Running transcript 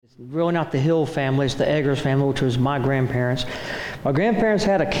Really not the Hill family, it's the Eggers family, which was my grandparents. My grandparents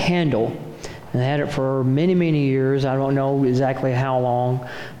had a candle, and they had it for many, many years. I don't know exactly how long,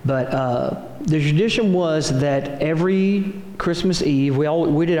 but the tradition was that every Christmas Eve,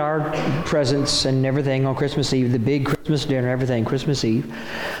 we did our presents and everything on Christmas Eve, the big Christmas dinner, everything, Christmas Eve.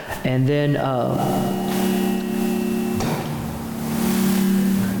 And then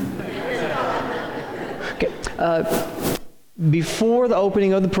before the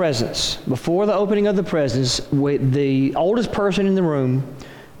opening of the presents, the oldest person in the room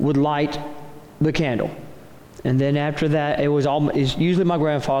would light the candle. And then after that, it's usually my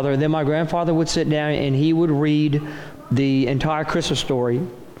grandfather. And then my grandfather would sit down and he would read the entire Christmas story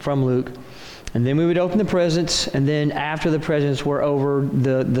from Luke. And then we would open the presents. And then after the presents were over,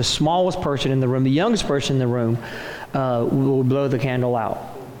 the smallest person in the room, the youngest person in the room, would blow the candle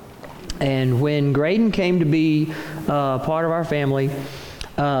out. And when Graydon came to be part of our family,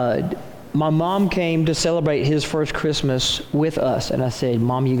 my mom came to celebrate his first Christmas with us. And I said,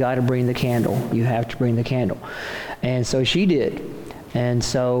 Mom, you got to bring the candle. You have to bring the candle. And so she did. And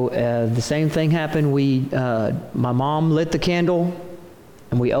so the same thing happened. My mom lit the candle,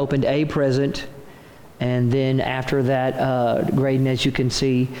 and we opened a present. And then after that, Graydon, as you can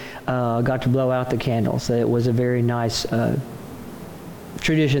see, got to blow out the candle. So it was a very nice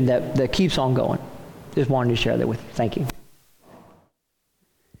tradition that keeps on going. Just wanted to share that with you. Thank you.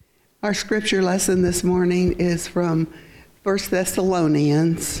 Our scripture lesson this morning is from 1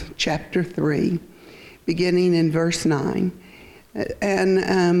 Thessalonians chapter 3, beginning in verse 9.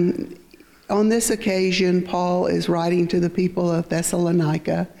 And on this occasion, Paul is writing to the people of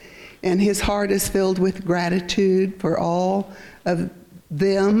Thessalonica, and his heart is filled with gratitude for all of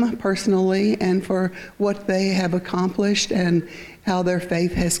them personally and for what they have accomplished and how their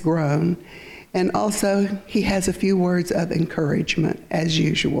faith has grown. And also, he has a few words of encouragement, as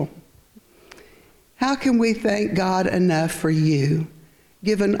usual. How can we thank God enough for you,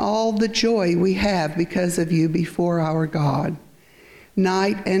 given all the joy we have because of you before our God?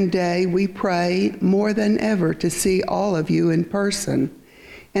 Night and day we pray more than ever to see all of you in person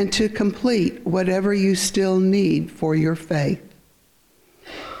and to complete whatever you still need for your faith.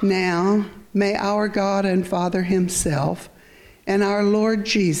 Now, may our God and Father himself and our Lord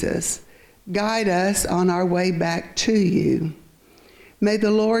Jesus guide us on our way back to you. May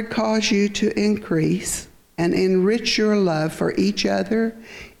the Lord cause you to increase and enrich your love for each other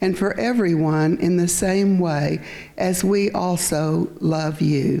and for everyone in the same way as we also love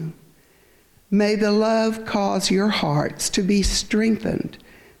you. May the love cause your hearts to be strengthened,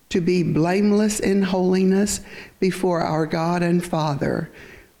 to be blameless in holiness before our God and Father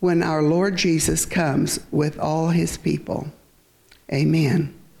when our Lord Jesus comes with all his people.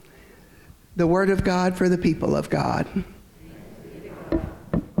 Amen. The word of God for the people of God.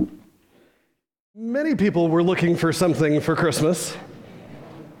 Many people were looking for something for Christmas,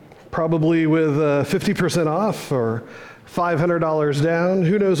 probably with 50% off or $500 down,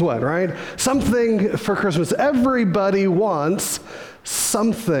 who knows what, right? Something for Christmas. Everybody wants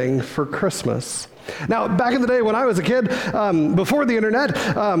something for Christmas. Now, back in the day when I was a kid, before the internet,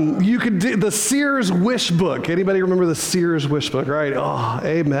 you could do the Sears Wish Book. Anybody remember the Sears Wish Book, right? Oh,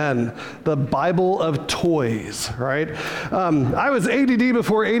 amen. The Bible of toys, right? I was ADD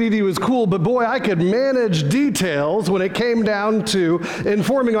before ADD was cool, but boy, I could manage details when it came down to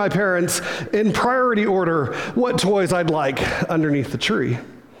informing my parents in priority order what toys I'd like underneath the tree.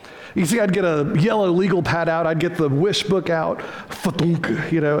 You see, I'd get a yellow legal pad out, I'd get the wish book out,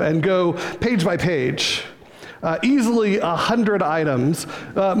 and go page by page. Easily 100 items,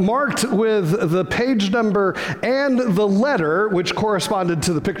 marked with the page number and the letter, which corresponded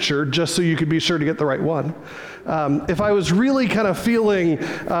to the picture, just so you could be sure to get the right one. If I was really kind of feeling,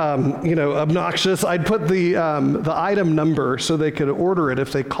 obnoxious, I'd put the item number so they could order it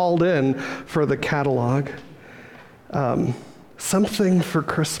if they called in for the catalog. Something for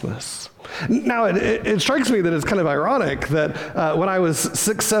Christmas. Now, it strikes me that it's kind of ironic that when I was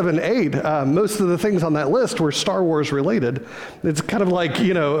 6, 7, 8, most of the things on that list were Star Wars related. It's kind of like,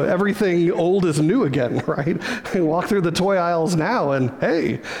 everything old is new again, right? You walk through the toy aisles now and,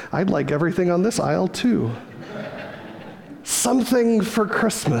 hey, I'd like everything on this aisle too. Something for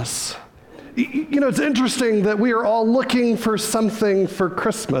Christmas. It's interesting that we are all looking for something for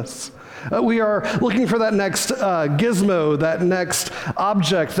Christmas. We are looking for that next gizmo, that next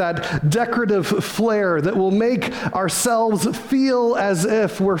object, that decorative flair that will make ourselves feel as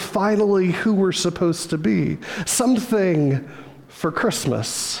if we're finally who we're supposed to be. Something for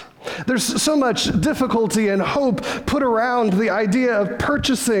Christmas. There's so much difficulty and hope put around the idea of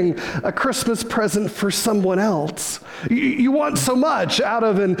purchasing a Christmas present for someone else. You want so much out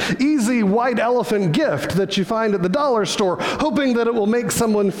of an easy white elephant gift that you find at the dollar store, hoping that it will make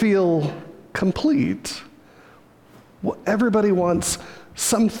someone feel complete. Well, everybody wants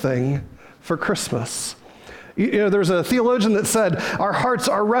something for Christmas. There's a theologian that said, our hearts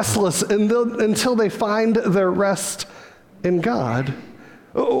are restless until they find their rest in God.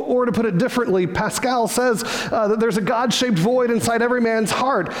 Or to put it differently, Pascal says that there's a God-shaped void inside every man's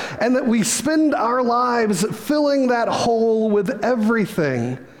heart, and that we spend our lives filling that hole with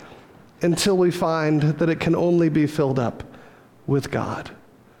everything until we find that it can only be filled up with God.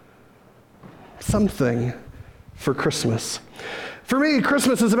 Something for Christmas. For me,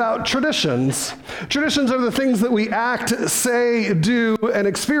 Christmas is about traditions. Traditions are the things that we act, say, do, and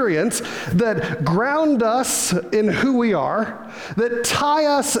experience that ground us in who we are, that tie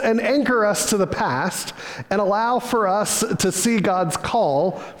us and anchor us to the past, and allow for us to see God's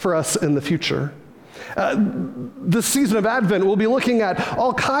call for us in the future. This season of Advent, we'll be looking at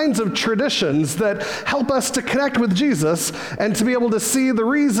all kinds of traditions that help us to connect with Jesus and to be able to see the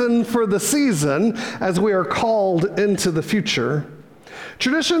reason for the season as we are called into the future.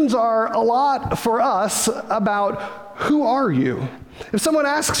 Traditions are a lot for us about who are you? If someone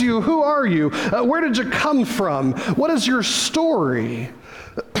asks you, who are you? Where did you come from? What is your story?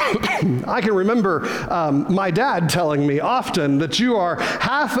 I can remember my dad telling me often that you are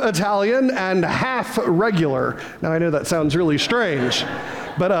half Italian and half regular. Now, I know that sounds really strange,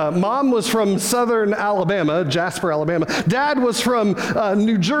 but Mom was from southern Alabama, Jasper, Alabama. Dad was from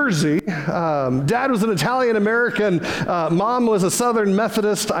New Jersey. Dad was an Italian-American. Mom was a Southern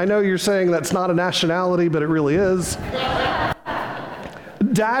Methodist. I know you're saying that's not a nationality, but it really is.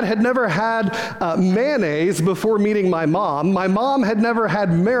 Dad had never had mayonnaise before meeting my mom. My mom had never had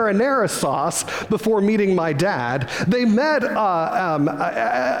marinara sauce before meeting my dad. They met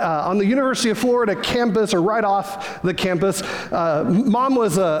on the University of Florida campus, or right off the campus. Mom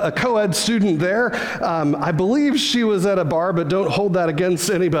was a co-ed student there. I believe she was at a bar, but don't hold that against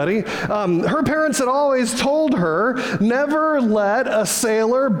anybody. Her parents had always told her, never let a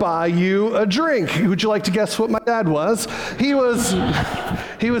sailor buy you a drink. Would you like to guess what my dad was? He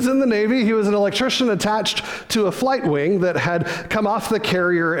was in the Navy. He was an electrician attached to a flight wing that had come off the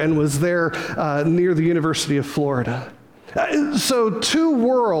carrier and was there near the University of Florida. So two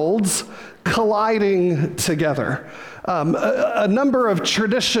worlds colliding together. A number of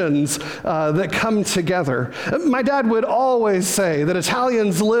traditions that come together. My dad would always say that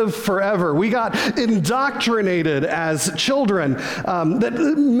Italians live forever. We got indoctrinated as children, that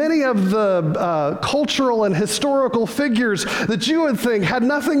many of the cultural and historical figures that you would think had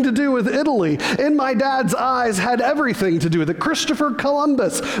nothing to do with Italy, in my dad's eyes had everything to do with it. Christopher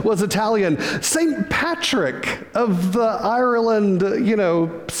Columbus was Italian. St. Patrick of the Ireland,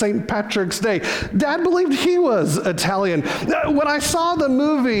 St. Patrick's Day, Dad believed he was Italian. When I saw the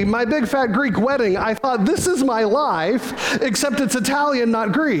movie, My Big Fat Greek Wedding, I thought, this is my life, except it's Italian,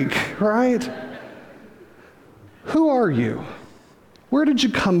 not Greek, right? Who are you? Where did you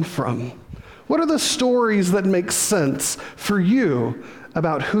come from? What are the stories that make sense for you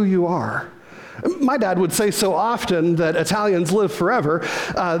about who you are? My dad would say so often that Italians live forever,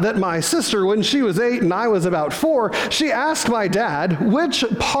 that my sister, when she was 8 and I was about 4, she asked my dad, which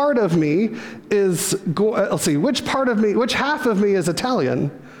half of me is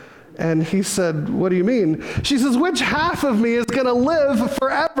Italian? And he said, what do you mean? She says, which half of me is going to live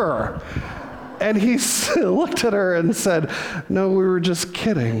forever? And he looked at her and said, no, we were just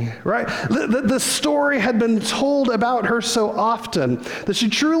kidding, right? The story had been told about her so often that she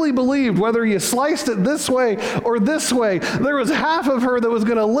truly believed, whether you sliced it this way or this way, there was half of her that was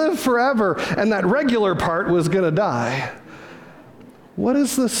going to live forever, and that regular part was going to die. What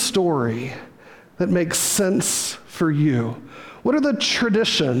is the story that makes sense for you? What are the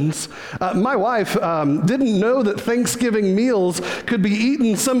traditions? My wife didn't know that Thanksgiving meals could be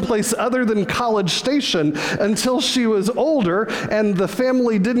eaten someplace other than College Station until she was older and the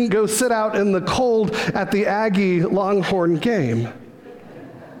family didn't go sit out in the cold at the Aggie Longhorn game.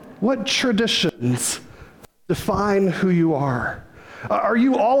 What traditions define who you are? Are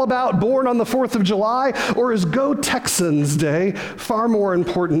you all about born on the 4th of July, or is Go Texans Day far more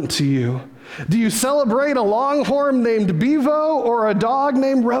important to you? Do you celebrate a longhorn named Bevo or a dog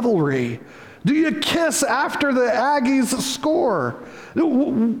named Revelry? Do you kiss after the Aggies score?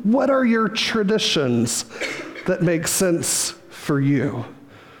 What are your traditions that make sense for you?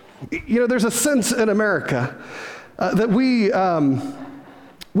 There's a sense in America that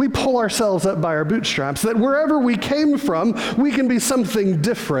we pull ourselves up by our bootstraps, that wherever we came from, we can be something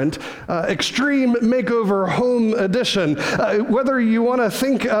different. Extreme Makeover Home Edition. Whether you want to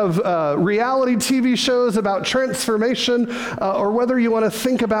think of reality TV shows about transformation, or whether you want to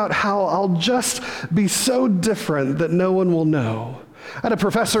think about how I'll just be so different that no one will know. I had a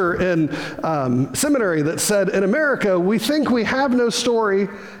professor in seminary that said, in America, we think we have no story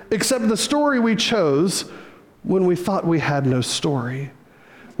except the story we chose when we thought we had no story.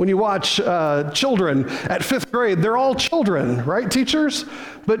 When you watch children at 5th grade, they're all children, right, teachers?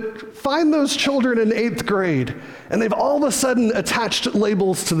 But find those children in 8th grade, and they've all of a sudden attached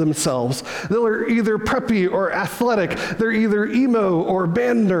labels to themselves. They're either preppy or athletic. They're either emo or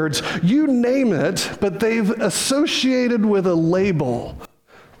band nerds. You name it, but they've associated with a label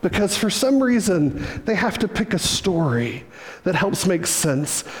because for some reason they have to pick a story that helps make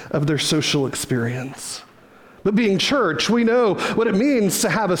sense of their social experience. But being church, we know what it means to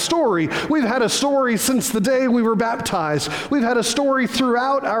have a story. We've had a story since the day we were baptized. We've had a story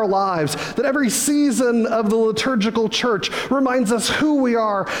throughout our lives, that every season of the liturgical church reminds us who we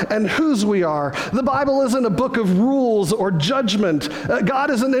are and whose we are. The Bible isn't a book of rules or judgment. God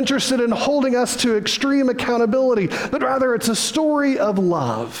isn't interested in holding us to extreme accountability, but rather it's a story of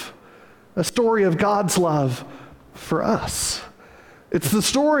love, a story of God's love for us. It's the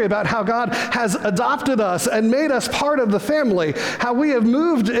story about how God has adopted us and made us part of the family, how we have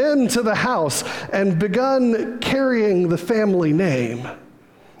moved into the house and begun carrying the family name.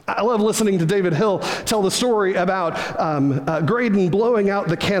 I love listening to David Hill tell the story about Graydon blowing out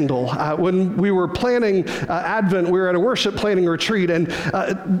the candle. When we were planning Advent, we were at a worship planning retreat, and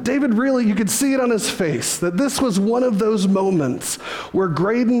David really, you could see it on his face, that this was one of those moments where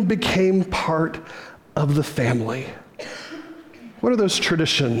Graydon became part of the family. What are those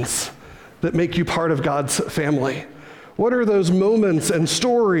traditions that make you part of God's family? What are those moments and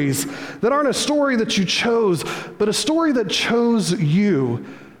stories that aren't a story that you chose, but a story that chose you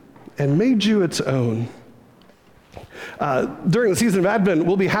and made you its own? During the season of Advent,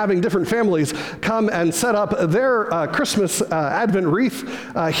 we'll be having different families come and set up their Christmas Advent wreath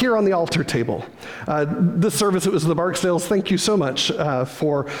here on the altar table. This service, it was the Barksdales. Thank you so much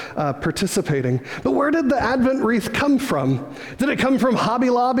for participating. But where did the Advent wreath come from? Did it come from Hobby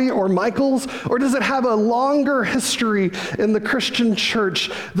Lobby or Michael's? Or does it have a longer history in the Christian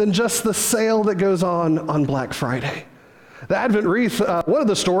church than just the sale that goes on Black Friday? The Advent wreath, one of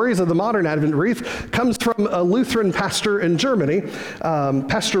the stories of the modern Advent wreath comes from a Lutheran pastor in Germany,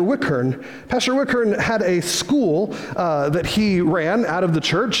 Pastor Wickern. Pastor Wickern had a school that he ran out of the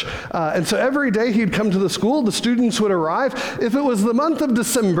church, and so every day he'd come to the school, the students would arrive. If it was the month of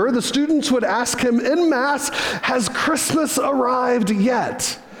December, the students would ask him en masse, "Has Christmas arrived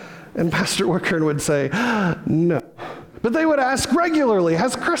yet?" And Pastor Wickern would say, "No." But they would ask regularly,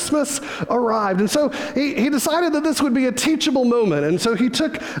 "Has Christmas arrived?" And so he decided that this would be a teachable moment. And so he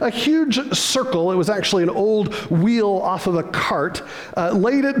took a huge circle. It was actually an old wheel off of a cart,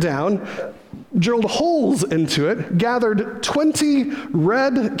 laid it down, drilled holes into it, gathered 20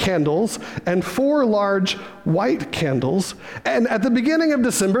 red candles and 4 large white candles. And at the beginning of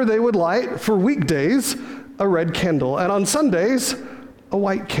December, they would light, for weekdays, a red candle. And on Sundays, a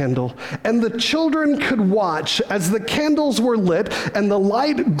white candle. And the children could watch as the candles were lit and the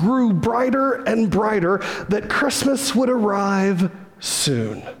light grew brighter and brighter, that Christmas would arrive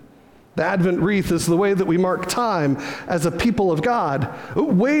soon. The Advent wreath is the way that we mark time as a people of God,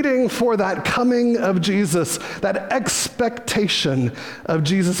 waiting for that coming of Jesus, that expectation of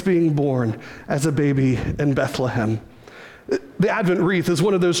Jesus being born as a baby in Bethlehem. The Advent wreath is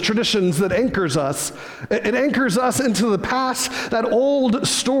one of those traditions that anchors us. It anchors us into the past, that old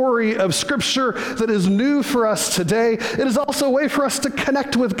story of Scripture that is new for us today. It is also a way for us to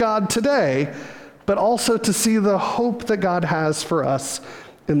connect with God today, but also to see the hope that God has for us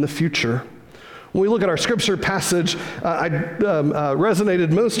in the future. When we look at our Scripture passage, I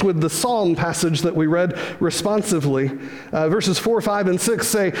resonated most with the Psalm passage that we read responsively. Verses 4, 5, and 6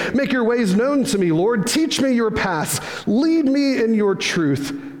 say, "Make your ways known to me, Lord. Teach me your paths. Lead me in your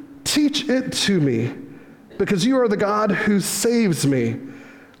truth. Teach it to me, because you are the God who saves me.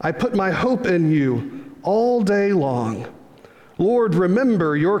 I put my hope in you all day long. Lord,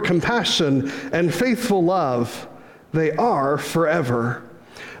 remember your compassion and faithful love. They are forever.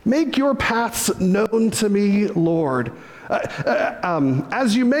 Make your paths known to me, Lord.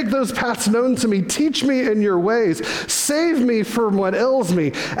 As you make those paths known to me, teach me in your ways. Save me from what ails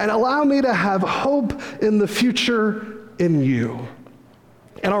me, and allow me to have hope in the future in you."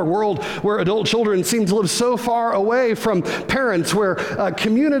 In our world where adult children seem to live so far away from parents, where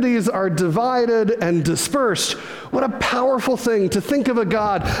communities are divided and dispersed, what a powerful thing to think of a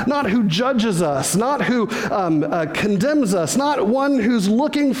God, not who judges us, not who condemns us, not one who's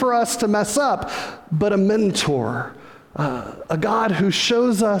looking for us to mess up, but a mentor, a God who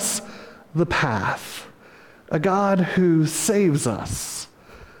shows us the path, a God who saves us,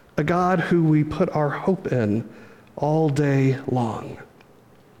 a God who we put our hope in all day long.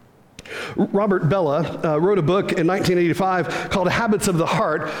 Robert Bellah wrote a book in 1985 called Habits of the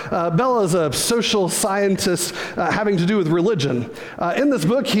Heart. Bellah is a social scientist having to do with religion. In this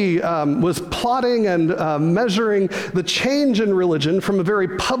book, he was plotting and measuring the change in religion from a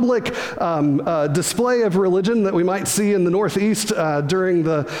very public display of religion that we might see in the Northeast during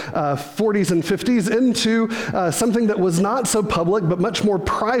the 40s and 50s into something that was not so public but much more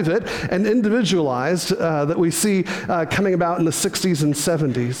private and individualized that we see coming about in the 60s and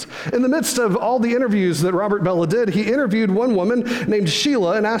 70s. In the midst of all the interviews that Robert Bellah did, he interviewed one woman named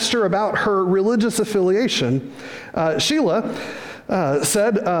Sheila and asked her about her religious affiliation. Sheila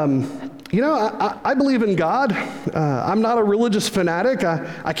said, I believe in God. I'm not a religious fanatic.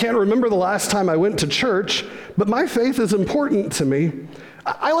 I can't remember the last time I went to church, but my faith is important to me.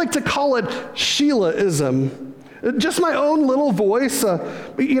 I like to call it Sheilaism. Just my own little voice.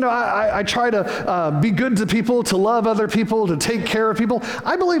 I try to be good to people, to love other people, to take care of people.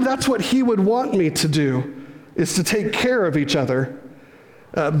 I believe that's what he would want me to do, is to take care of each other.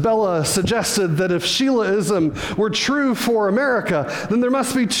 Bellah suggested that if Sheilaism were true for America, then there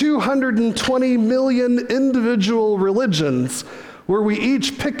must be 220 million individual religions where we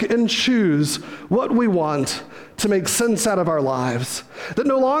each pick and choose what we want to make sense out of our lives. That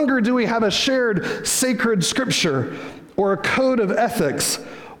no longer do we have a shared sacred scripture or a code of ethics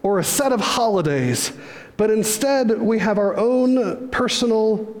or a set of holidays, but instead we have our own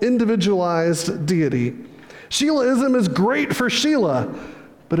personal, individualized deity. Sheilaism is great for Sheila,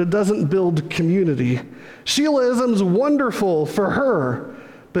 but it doesn't build community. Sheilaism's wonderful for her,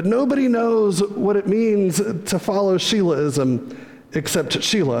 but nobody knows what it means to follow Sheilaism except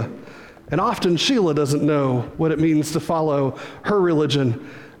Sheila. And often Sheila doesn't know what it means to follow her religion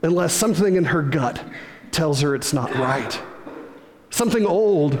unless something in her gut tells her it's not right. Something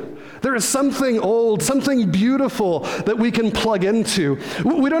old. There is something old, something beautiful that we can plug into.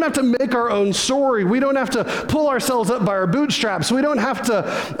 We don't have to make our own story. We don't have to pull ourselves up by our bootstraps. We don't have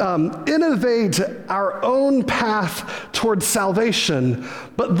to innovate our own path towards salvation.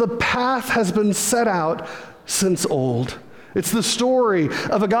 But the path has been set out since old. It's the story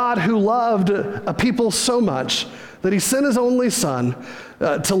of a God who loved a people so much that he sent his only son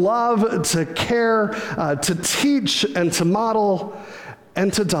to love, to care, to teach, and to model,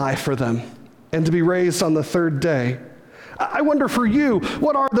 and to die for them, and to be raised on the third day. I wonder for you,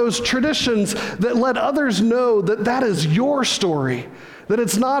 what are those traditions that let others know that that is your story? That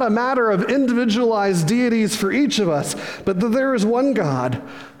it's not a matter of individualized deities for each of us, but that there is one God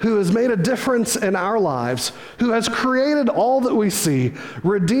who has made a difference in our lives, who has created all that we see,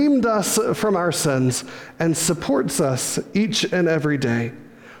 redeemed us from our sins, and supports us each and every day.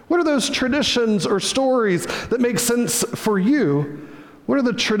 What are those traditions or stories that make sense for you? What are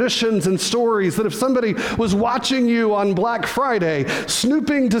the traditions and stories that if somebody was watching you on Black Friday,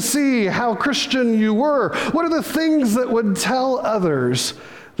 snooping to see how Christian you were, what are the things that would tell others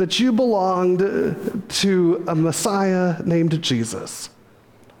that you belonged to a Messiah named Jesus?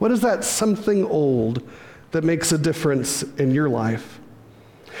 What is that something old that makes a difference in your life?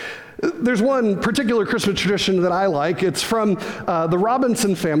 There's one particular Christmas tradition that I like. It's from the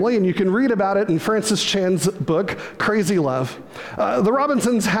Robinson family, and you can read about it in Francis Chan's book, Crazy Love. The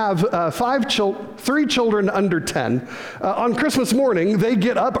Robinsons have 3 children under 10. On Christmas morning, they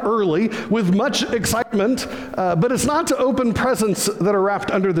get up early with much excitement, but it's not to open presents that are wrapped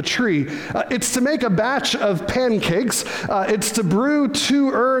under the tree. It's to make a batch of pancakes. It's to brew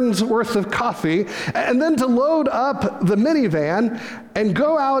 2 urns worth of coffee, and then to load up the minivan and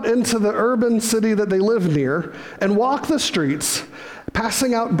go out into the urban city that they live near and walk the streets,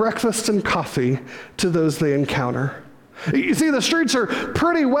 passing out breakfast and coffee to those they encounter. You see, the streets are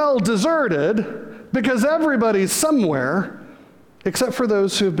pretty well deserted because everybody's somewhere except for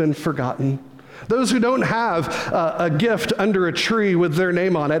those who have been forgotten. Those who don't have a gift under a tree with their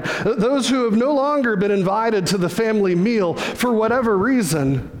name on it. Those who have no longer been invited to the family meal for whatever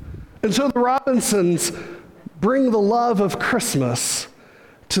reason. And so the Robinsons bring the love of Christmas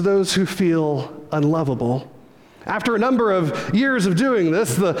to those who feel unlovable. After a number of years of doing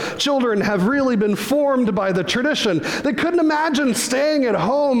this, the children have really been formed by the tradition. They couldn't imagine staying at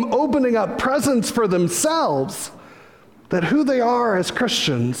home opening up presents for themselves. that who they are as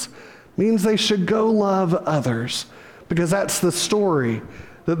Christians means they should go love others, because that's the story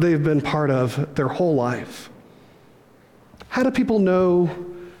that they've been part of their whole life. How do people know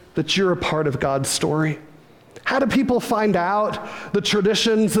that you're a part of God's story? How do people find out the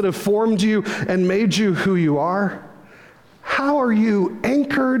traditions that have formed you and made you who you are? How are you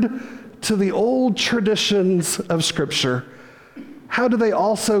anchored to the old traditions of Scripture? How do they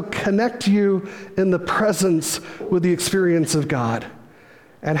also connect you in the presence with the experience of God?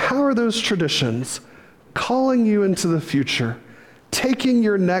 And how are those traditions calling you into the future, taking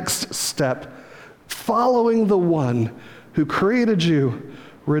your next step, following the one who created you,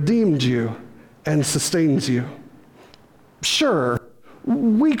 redeemed you, and sustains you? Sure,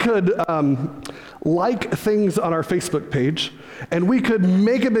 we could like things on our Facebook page, and we could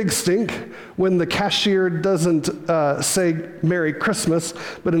make a big stink when the cashier doesn't say Merry Christmas,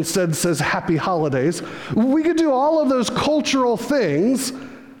 but instead says Happy Holidays. We could do all of those cultural things,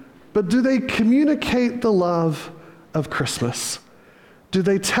 but do they communicate the love of Christmas? Do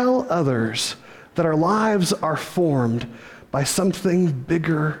they tell others that our lives are formed by something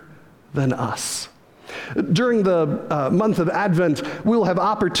bigger than us? During the month of Advent, we'll have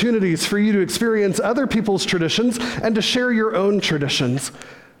opportunities for you to experience other people's traditions and to share your own traditions.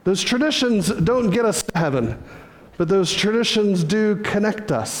 Those traditions don't get us to heaven, but those traditions do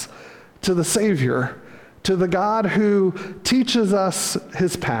connect us to the Savior, to the God who teaches us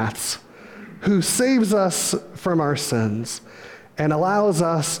his paths, who saves us from our sins, and allows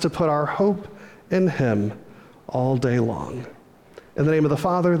us to put our hope in him all day long. In the name of the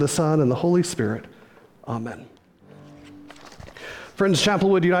Father, the Son, and the Holy Spirit, amen. Friends,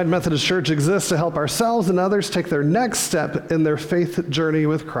 Chapelwood United Methodist Church exists to help ourselves and others take their next step in their faith journey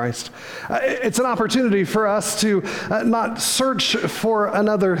with Christ. It's an opportunity for us to not search for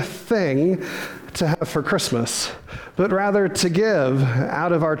another thing to have for Christmas, but rather to give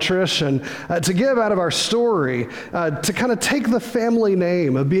out of our tradition, to give out of our story, to kind of take the family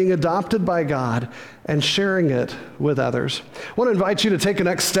name of being adopted by God and sharing it with others. I want to invite you to take a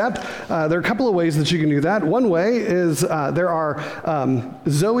next step. There are a couple of ways that you can do that. One way is there are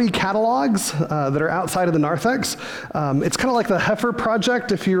Zoe catalogs that are outside of the narthex. It's kind of like the Heifer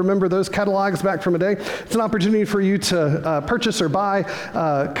Project, if you remember those catalogs back from a day. It's an opportunity for you to purchase or buy,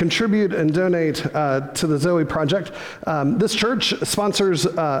 contribute, and donate to the Zoe Project. This church sponsors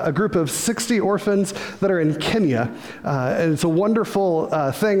a group of 60 orphans that are in Kenya. And it's a wonderful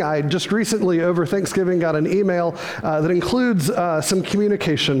thing. I just recently, over Thanksgiving, got an email that includes some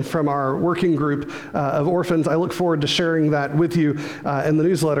communication from our working group of orphans. I look forward to sharing that with you in the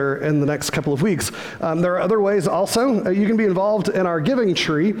newsletter in the next couple of weeks. There are other ways also. You can be involved in our giving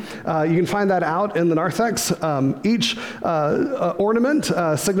tree. You can find that out in the narthex. Each ornament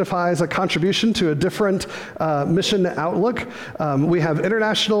signifies a contribution to a different mission outlook. We have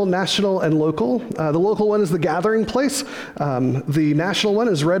international, national, and local. The local one is the Gathering Place. The national one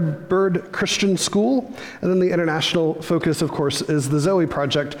is Red Bird Christian School. And then the international focus, of course, is the Zoe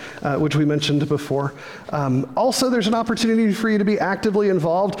Project, which we mentioned before. Also, there's an opportunity for you to be actively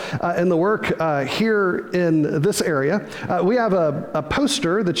involved in the work here in this area. We have a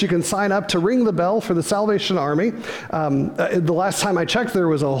poster that you can sign up to ring the bell for the Salvation Army. The last time I checked, there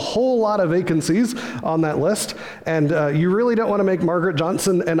was a whole lot of vacancies on that list, and you really don't want to make Margaret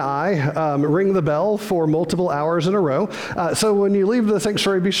Johnson and I ring the bell for multiple hours in a row. So when you leave the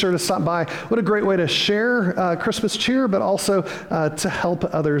sanctuary, be sure to stop by. What a great way to share Christmas cheer, but also to help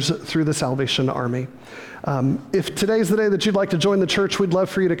others through the Salvation Army. If today's the day that you'd like to join the church, we'd love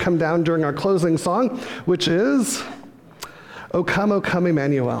for you to come down during our closing song, which is O Come,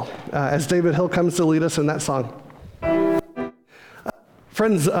 Emmanuel, as David Hill comes to lead us in that song.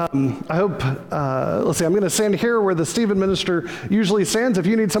 Friends, I hope, I'm going to stand here where the Stephen minister usually stands. If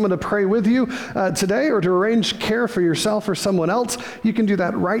you need someone to pray with you today or to arrange care for yourself or someone else, you can do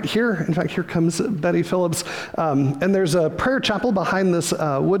that right here. In fact, here comes Betty Phillips. And there's a prayer chapel behind this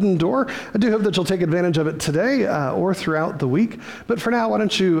wooden door. I do hope that you'll take advantage of it today or throughout the week. But for now, why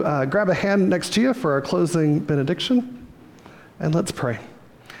don't you grab a hand next to you for our closing benediction, and let's pray.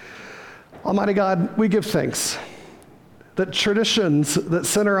 Almighty God, we give thanks that traditions that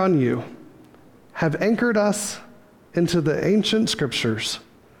center on you have anchored us into the ancient scriptures,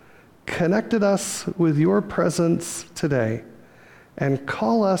 connected us with your presence today, and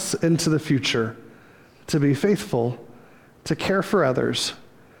call us into the future to be faithful, to care for others,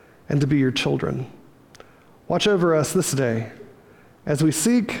 and to be your children. Watch over us this day as we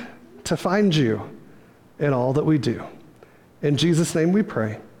seek to find you in all that we do. In Jesus' name we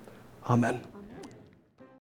pray. Amen.